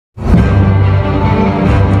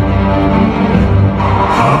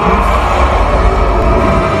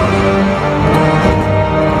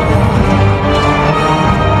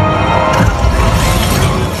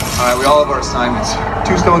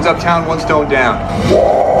uptown, one stone down.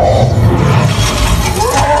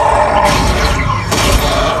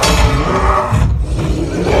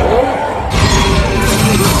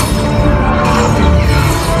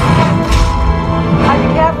 I'd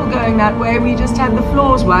be careful going that way. We just had the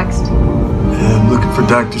floors waxed. Yeah, I'm looking for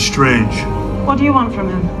Dr. Strange. What do you want from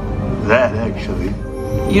him? That, actually.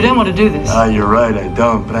 You don't want to do this. You're right, I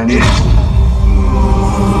don't, but I need...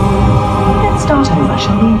 Let's start over,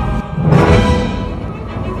 shall we?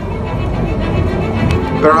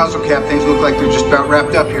 Better hustle, Cap. Things look like they're just about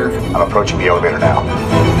wrapped up here. I'm approaching the elevator now.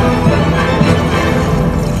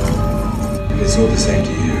 It's all the same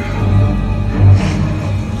to you.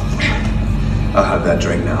 I'll have that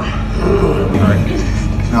drink now. All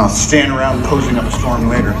right. Now, stand around posing up a storm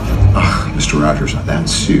later. Ugh, Mr. Rogers, that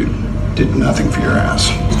suit did nothing for your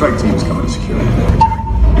ass. Strike team's coming to secure you.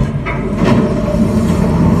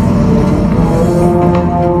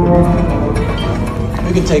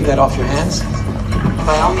 We can take that off your hands.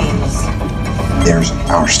 By all means. There's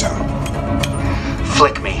our stone.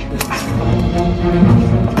 Flick me.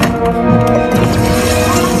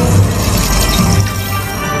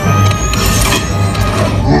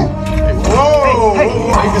 Whoa! Hey,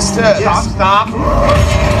 take a step. Yes. Stop.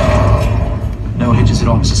 No hitches at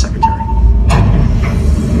all, Mr. Secretary.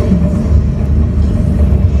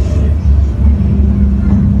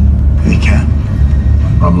 Hey, Cat.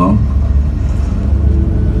 Rumlow.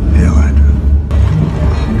 Hey, Elijah.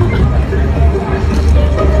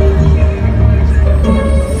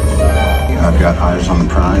 I've got eyes on the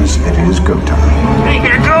prize. It is go time. Hey,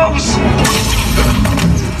 here it goes!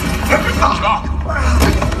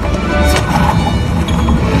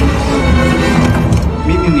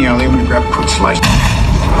 Meet me in the alley. I'm gonna grab a quick slice.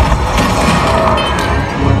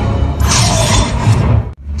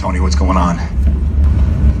 Tony, what's going on?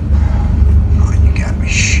 Oh, you got me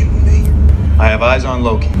shitting me. I have eyes on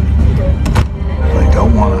Loki. But I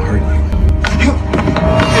don't want to hurt you.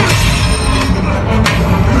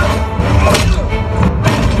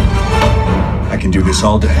 I can do this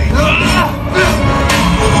all day.